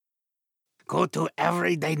Go to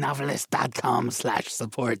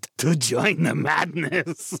everydaynovelist.com/support to join the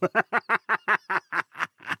madness.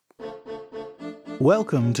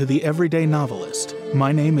 Welcome to The Everyday Novelist.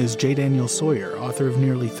 My name is J. Daniel Sawyer, author of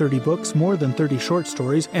nearly 30 books, more than 30 short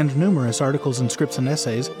stories, and numerous articles and scripts and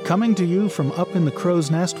essays, coming to you from up in the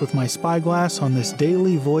crow's nest with my spyglass on this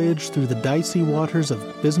daily voyage through the dicey waters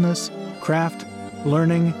of business, craft,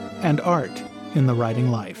 learning, and art in the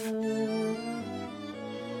writing life.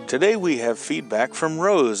 Today we have feedback from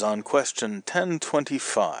Rose on question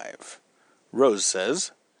 1025. Rose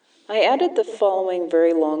says, I added the following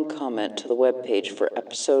very long comment to the webpage for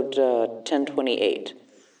episode 1028.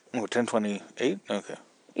 Oh, 1028? Okay.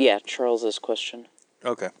 Yeah, Charles's question.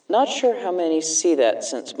 Okay. Not sure how many see that,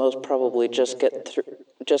 since most probably just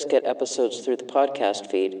get episodes through the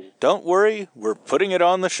podcast feed. Don't worry, we're putting it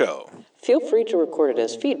on the show. Feel free to record it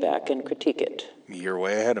as feedback and critique it. You're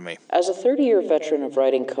way ahead of me. As a 30-year veteran of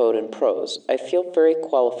writing code and prose, I feel very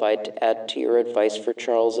qualified to add to your advice for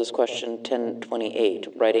Charles's question 1028,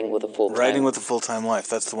 writing with a full-time life.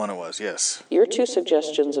 That's the one it was, yes. Your two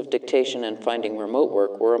suggestions of dictation and finding remote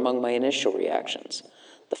work were among my initial reactions.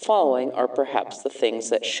 The following are perhaps the things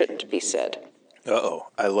that shouldn't be said. Uh-oh,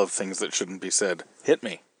 I love things that shouldn't be said. Hit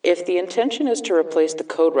me. If the intention is to replace the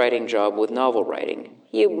code writing job with novel writing,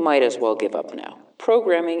 you might as well give up now.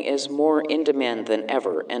 Programming is more in demand than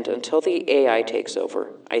ever, and until the AI takes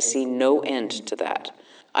over, I see no end to that.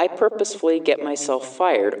 I purposefully get myself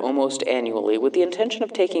fired almost annually with the intention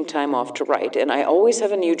of taking time off to write, and I always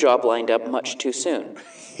have a new job lined up much too soon.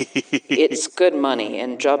 It's good money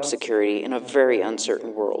and job security in a very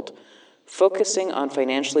uncertain world. Focusing on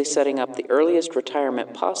financially setting up the earliest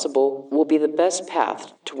retirement possible will be the best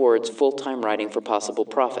path towards full-time writing for possible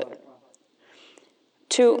profit.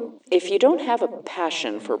 2, if you don't have a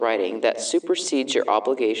passion for writing that supersedes your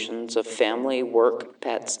obligations of family, work,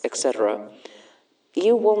 pets, etc.,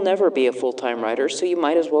 you will never be a full-time writer, so you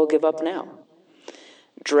might as well give up now.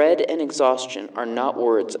 Dread and exhaustion are not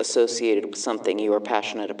words associated with something you are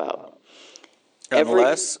passionate about.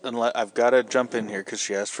 Unless I've got to jump in here because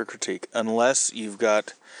she asked for critique. Unless you've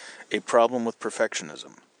got a problem with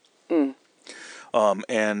perfectionism.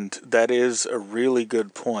 And that is a really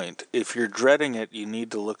good point. If you're dreading it, you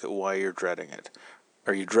need to look at why you're dreading it.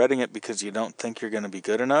 Are you dreading it because you don't think you're going to be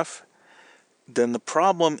good enough? Then the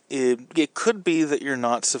problem it could be that you're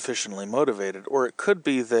not sufficiently motivated, or it could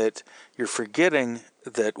be that you're forgetting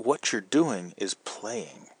that what you're doing is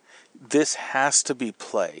playing. This has to be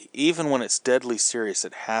play. Even when it's deadly serious,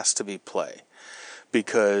 it has to be play.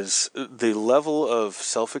 Because the level of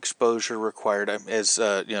self-exposure required, as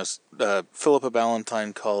Philippa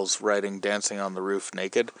Ballantyne calls writing dancing on the roof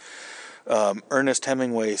naked. Ernest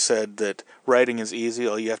Hemingway said that writing is easy.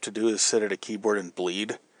 All you have to do is sit at a keyboard and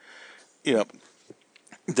bleed.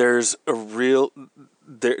 There's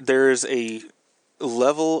there is a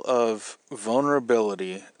level of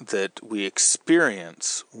vulnerability that we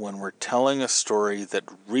experience when we're telling a story that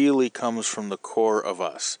really comes from the core of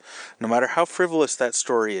us. No matter how frivolous that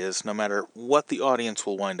story is, no matter what the audience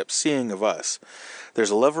will wind up seeing of us,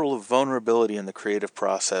 there's a level of vulnerability in the creative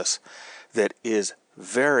process that is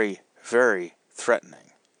very, very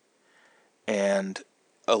threatening. And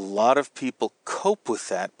a lot of people cope with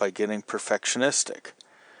that by getting perfectionistic.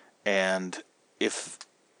 And if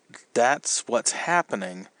that's what's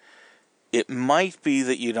happening, it might be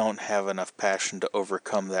that you don't have enough passion to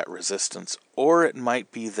overcome that resistance, or it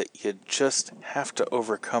might be that you just have to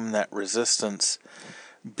overcome that resistance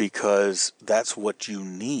because that's what you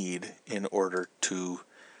need in order to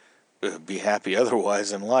be happy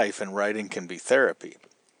otherwise in life, and writing can be therapy.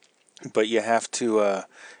 But you have to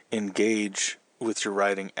engage with your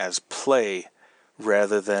writing as play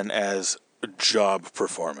rather than as job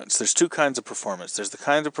performance. There's two kinds of performance. There's the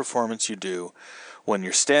kind of performance you do when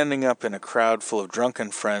you're standing up in a crowd full of drunken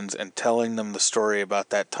friends and telling them the story about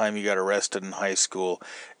that time you got arrested in high school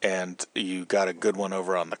and you got a good one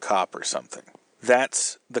over on the cop or something.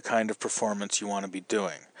 That's the kind of performance you want to be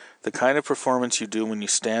doing. The kind of performance you do when you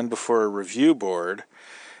stand before a review board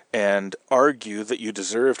and argue that you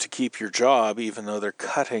deserve to keep your job even though they're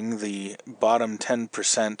cutting the bottom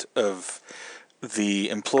 10% of the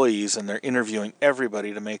employees and they're interviewing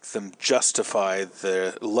everybody to make them justify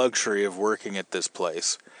the luxury of working at this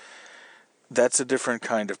place. That's a different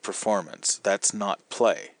kind of performance. That's not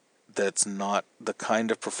play. That's not the kind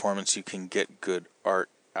of performance you can get good art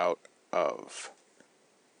out of.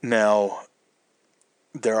 Now,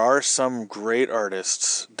 there are some great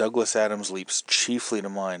artists, Douglas Adams leaps chiefly to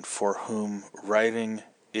mind, for whom writing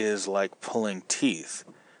is like pulling teeth.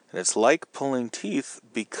 And it's like pulling teeth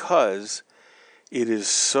because it is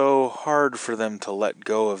so hard for them to let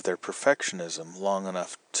go of their perfectionism long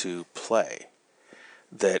enough to play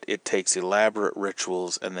that it takes elaborate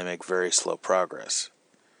rituals and they make very slow progress.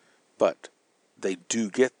 But they do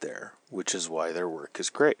get there, which is why their work is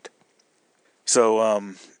great.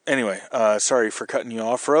 So, anyway, sorry for cutting you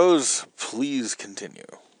off, Rose. Please continue.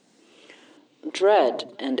 Dread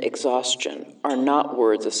and exhaustion are not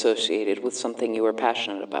words associated with something you are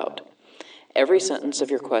passionate about. Every sentence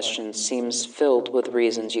of your question seems filled with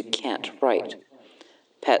reasons you can't write.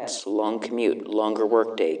 Pets, long commute, longer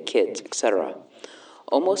workday, kids, etc.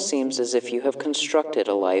 Almost seems as if you have constructed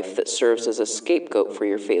a life that serves as a scapegoat for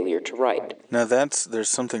your failure to write. Now there's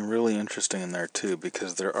something really interesting in there too,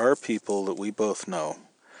 because there are people that we both know,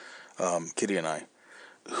 Kitty and I,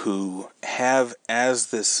 who have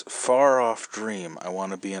as this far-off dream, I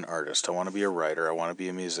want to be an artist, I want to be a writer, I want to be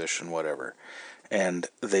a musician, whatever. And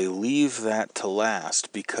they leave that to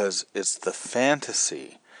last because it's the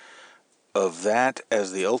fantasy of that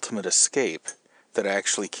as the ultimate escape that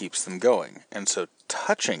actually keeps them going. And so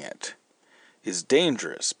touching it is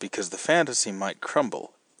dangerous because the fantasy might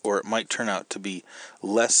crumble, or it might turn out to be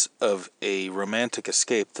less of a romantic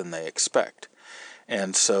escape than they expect.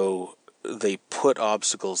 And so they put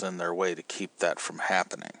obstacles in their way to keep that from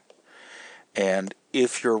happening. And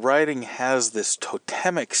if your writing has this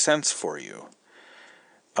totemic sense for you,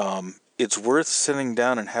 it's worth sitting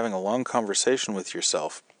down and having a long conversation with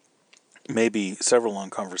yourself, maybe several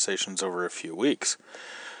long conversations over a few weeks,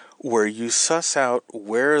 where you suss out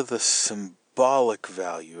where the symbolic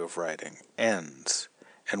value of writing ends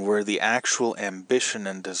and where the actual ambition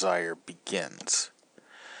and desire begins.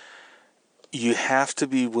 You have to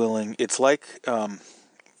be willing. It's like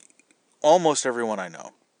almost everyone I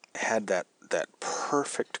know had that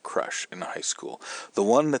perfect crush in high school. The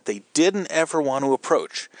one that they didn't ever want to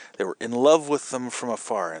approach. They were in love with them from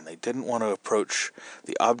afar, and they didn't want to approach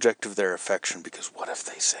the object of their affection because what if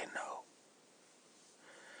they say no?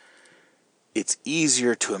 It's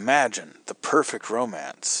easier to imagine the perfect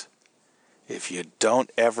romance if you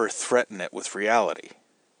don't ever threaten it with reality.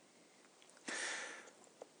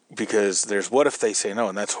 Because there's what if they say no,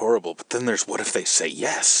 and that's horrible, but then there's what if they say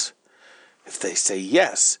yes? If they say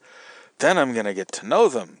yes, then I'm going to get to know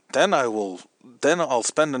them. Then I'll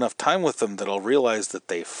spend enough time with them that I'll realize that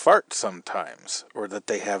they fart sometimes, or that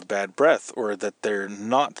they have bad breath, or that they're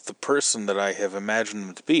not the person that I have imagined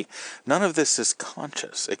them to be. None of this is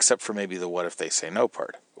conscious, except for maybe the what if they say no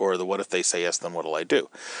part, or the what if they say yes, then what'll I do?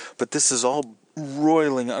 But this is all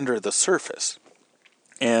roiling under the surface.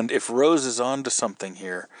 And if Rose is on to something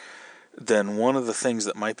here, then one of the things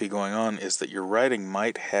that might be going on is that your writing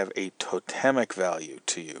might have a totemic value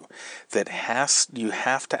to you that you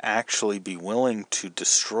have to actually be willing to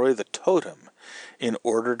destroy the totem in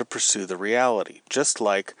order to pursue the reality. Just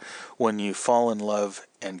like when you fall in love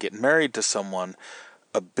and get married to someone,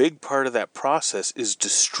 a big part of that process is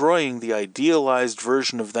destroying the idealized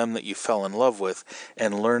version of them that you fell in love with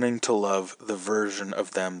and learning to love the version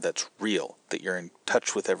of them that's real, that you're in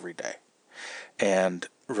touch with every day. And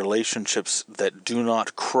relationships that do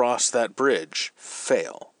not cross that bridge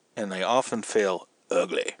fail, and they often fail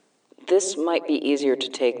ugly. This might be easier to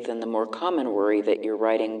take than the more common worry that your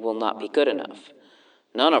writing will not be good enough.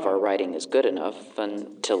 None of our writing is good enough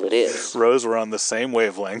until it is. Rose, we're on the same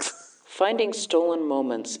wavelength. Finding stolen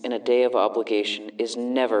moments in a day of obligation is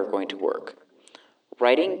never going to work.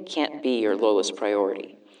 Writing can't be your lowest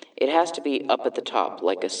priority. It has to be up at the top,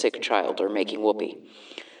 like a sick child or making whoopee.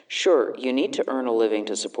 Sure, you need to earn a living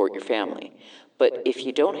to support your family, but if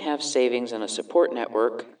you don't have savings and a support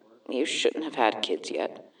network, you shouldn't have had kids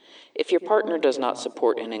yet. If your partner does not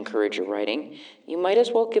support and encourage your writing, you might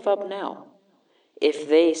as well give up now. If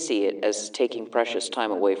they see it as taking precious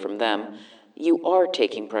time away from them, you are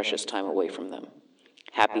taking precious time away from them.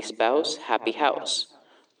 Happy spouse, happy house.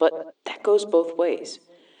 But that goes both ways.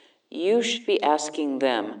 You should be asking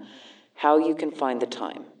them how you can find the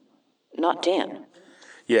time, not Dan.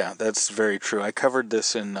 Yeah, that's very true. I covered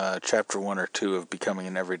this in chapter 1 or 2 of Becoming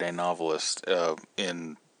an Everyday Novelist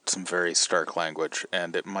in some very stark language,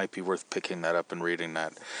 and it might be worth picking that up and reading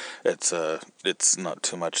that. It's not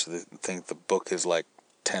too much. I think the book is like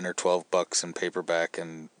 $10 or $12 in paperback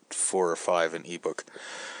and $4 or $5 in ebook.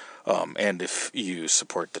 And if you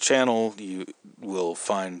support the channel, you will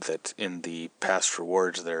find that in the past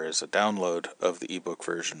rewards there is a download of the ebook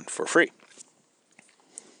version for free.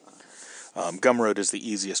 Gumroad is the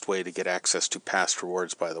easiest way to get access to past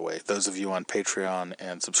rewards, by the way. Those of you on Patreon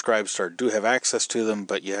and Subscribestar do have access to them,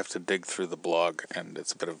 but you have to dig through the blog, and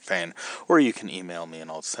it's a bit of a pain. Or you can email me, and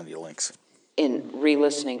I'll send you links. In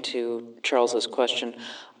re-listening to Charles's question,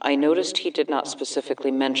 I noticed he did not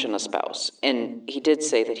specifically mention a spouse, and he did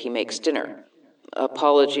say that he makes dinner.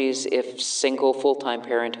 Apologies if single full-time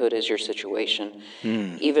parenthood is your situation.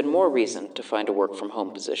 Even more reason to find a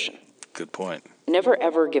work-from-home position. Good point. Never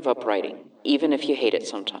ever give up writing, even if you hate it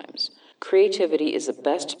sometimes. Creativity is the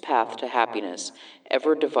best path to happiness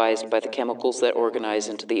ever devised by the chemicals that organize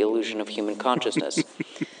into the illusion of human consciousness.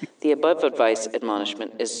 The above advice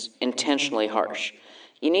admonishment is intentionally harsh.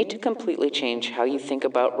 You need to completely change how you think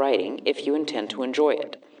about writing if you intend to enjoy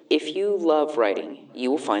it. If you love writing,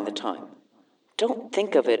 you will find the time. Don't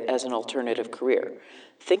think of it as an alternative career.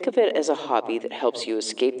 Think of it as a hobby that helps you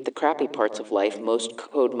escape the crappy parts of life most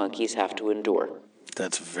code monkeys have to endure.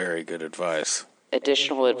 That's very good advice.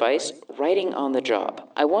 Additional advice, writing on the job.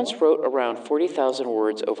 I once wrote around 40,000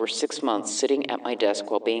 words over 6 months sitting at my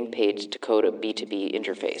desk while being paid to code a B2B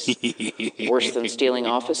interface. Worse than stealing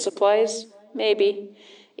office supplies? Maybe.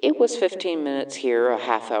 It was 15 minutes here, a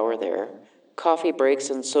half hour there. Coffee breaks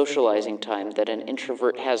and socializing time that an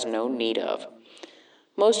introvert has no need of.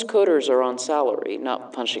 Most coders are on salary,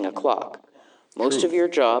 not punching a clock. Most of your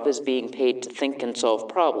job is being paid to think and solve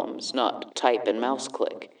problems, not type and mouse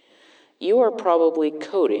click. You are probably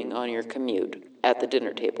coding on your commute, at the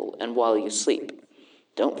dinner table, and while you sleep.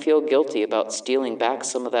 Don't feel guilty about stealing back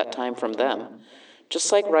some of that time from them.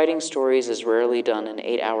 Just like writing stories is rarely done in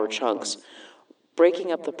 8-hour chunks,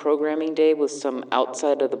 breaking up the programming day with some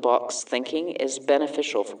outside-of-the-box thinking is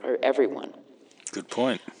beneficial for everyone. Good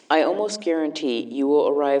point. I almost guarantee you will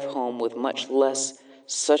arrive home with much less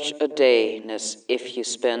such a dayness if you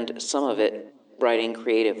spend some of it writing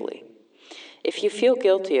creatively. If you feel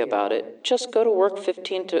guilty about it, just go to work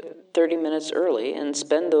 15 to 30 minutes early and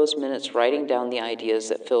spend those minutes writing down the ideas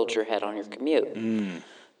that filled your head on your commute.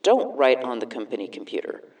 Don't write on the company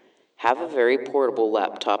computer. Have a very portable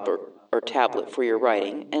laptop or tablet for your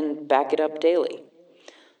writing and back it up daily.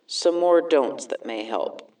 Some more don'ts that may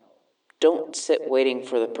help. Don't sit waiting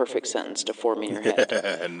for the perfect sentence to form in your head.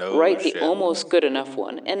 Write the almost good enough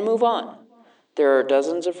one and move on. There are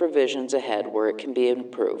dozens of revisions ahead where it can be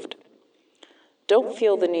improved. Don't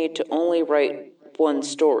feel the need to only write one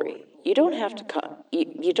story. You don't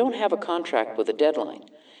have a contract with a deadline.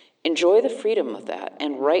 Enjoy the freedom of that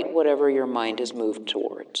and write whatever your mind is moved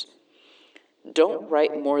towards. Don't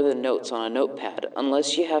write more than notes on a notepad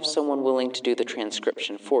unless you have someone willing to do the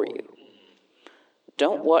transcription for you.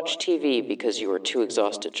 Don't watch TV because you are too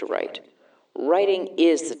exhausted to write. Writing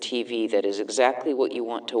is the TV that is exactly what you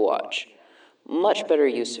want to watch. Much better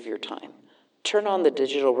use of your time. Turn on the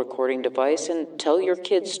digital recording device and tell your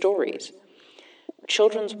kids stories.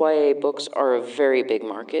 Children's YA books are a very big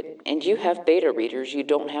market, and you have beta readers you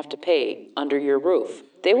don't have to pay under your roof.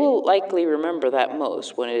 They will likely remember that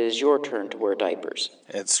most when it is your turn to wear diapers.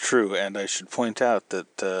 It's true, and I should point out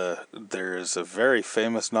that there is a very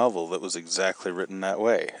famous novel that was exactly written that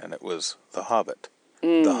way, and it was The Hobbit.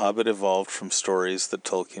 The Hobbit evolved from stories that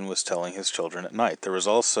Tolkien was telling his children at night. There was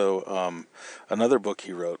also another book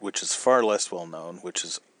he wrote, which is far less well known, which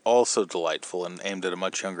is also delightful and aimed at a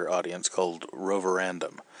much younger audience, called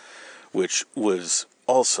Roverandom, which was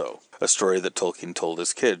also a story that Tolkien told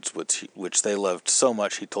his kids, which they loved so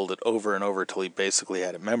much he told it over and over till he basically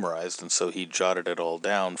had it memorized, and so he jotted it all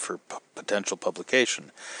down for potential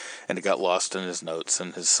publication, and it got lost in his notes,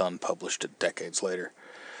 and his son published it decades later.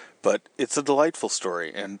 But it's a delightful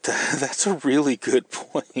story, and that's a really good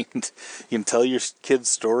point. You can tell your kids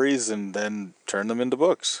stories and then turn them into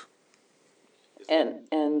books.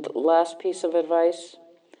 And last piece of advice,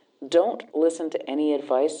 don't listen to any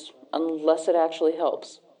advice unless it actually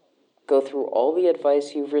helps. Go through all the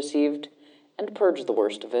advice you've received and purge the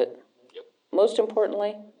worst of it. Most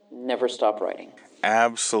importantly, never stop writing.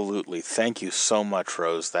 Absolutely. Thank you so much,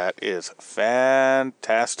 Rose. That is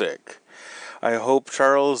fantastic. I hope,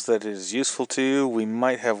 Charles, that is useful to you. We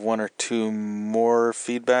might have one or two more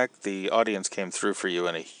feedback. The audience came through for you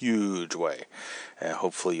in a huge way.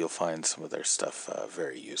 Hopefully you'll find some of their stuff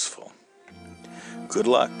very useful. Good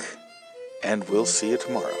luck, and we'll see you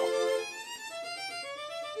tomorrow.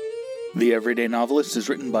 The Everyday Novelist is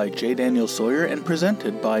written by J. Daniel Sawyer and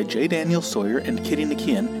presented by J. Daniel Sawyer and Kitty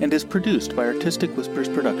Nakian, and is produced by Artistic Whispers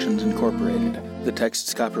Productions, Incorporated. The text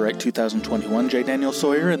is copyright 2021 J. Daniel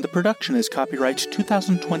Sawyer, and the production is copyright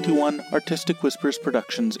 2021 Artistic Whispers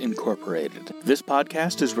Productions, Incorporated. This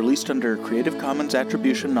podcast is released under a Creative Commons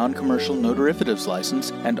Attribution Non-Commercial No Derivatives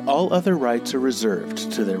license, and all other rights are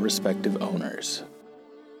reserved to their respective owners.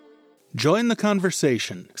 Join the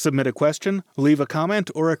conversation. Submit a question, leave a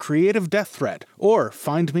comment, or a creative death threat. Or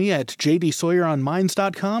find me at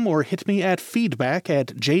jdsawyeronminds.com or hit me at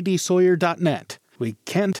feedback@jdsawyer.net. We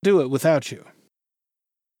can't do it without you.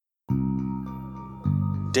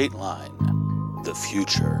 Dateline. The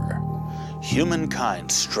future.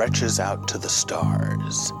 Humankind stretches out to the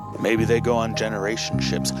stars. Maybe they go on generation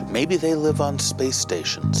ships. Maybe they live on space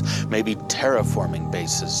stations. Maybe terraforming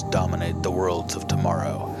bases dominate the worlds of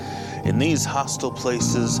tomorrow. In these hostile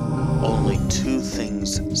places, only two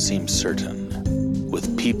things seem certain.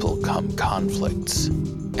 With people come conflicts.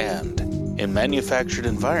 And in manufactured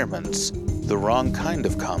environments, the wrong kind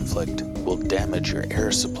of conflict will damage your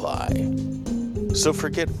air supply. So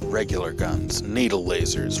forget regular guns, needle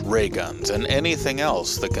lasers, ray guns, and anything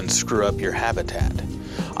else that can screw up your habitat.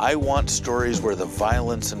 I want stories where the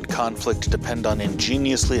violence and conflict depend on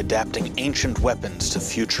ingeniously adapting ancient weapons to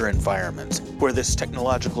future environments, where this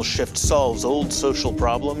technological shift solves old social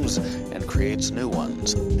problems and creates new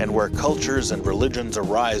ones, and where cultures and religions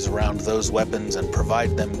arise around those weapons and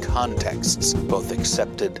provide them contexts, both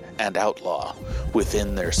accepted and outlaw,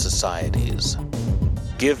 within their societies.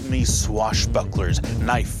 Give me swashbucklers,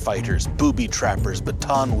 knife fighters, booby trappers,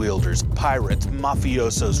 baton wielders, pirates,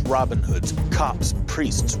 mafiosos, Robin Hoods, cops,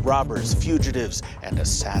 priests, robbers, fugitives, and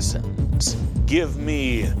assassins. Give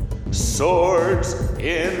me swords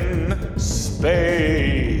in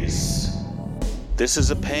space. This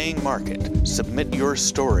is a paying market. Submit your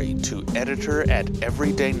story to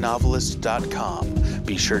editor@everydaynovelist.com.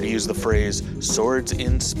 Be sure to use the phrase "swords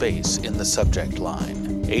in space" in the subject line.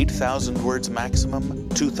 8,000 words maximum,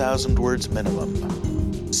 2,000 words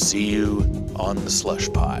minimum. See you on the slush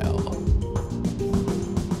pile.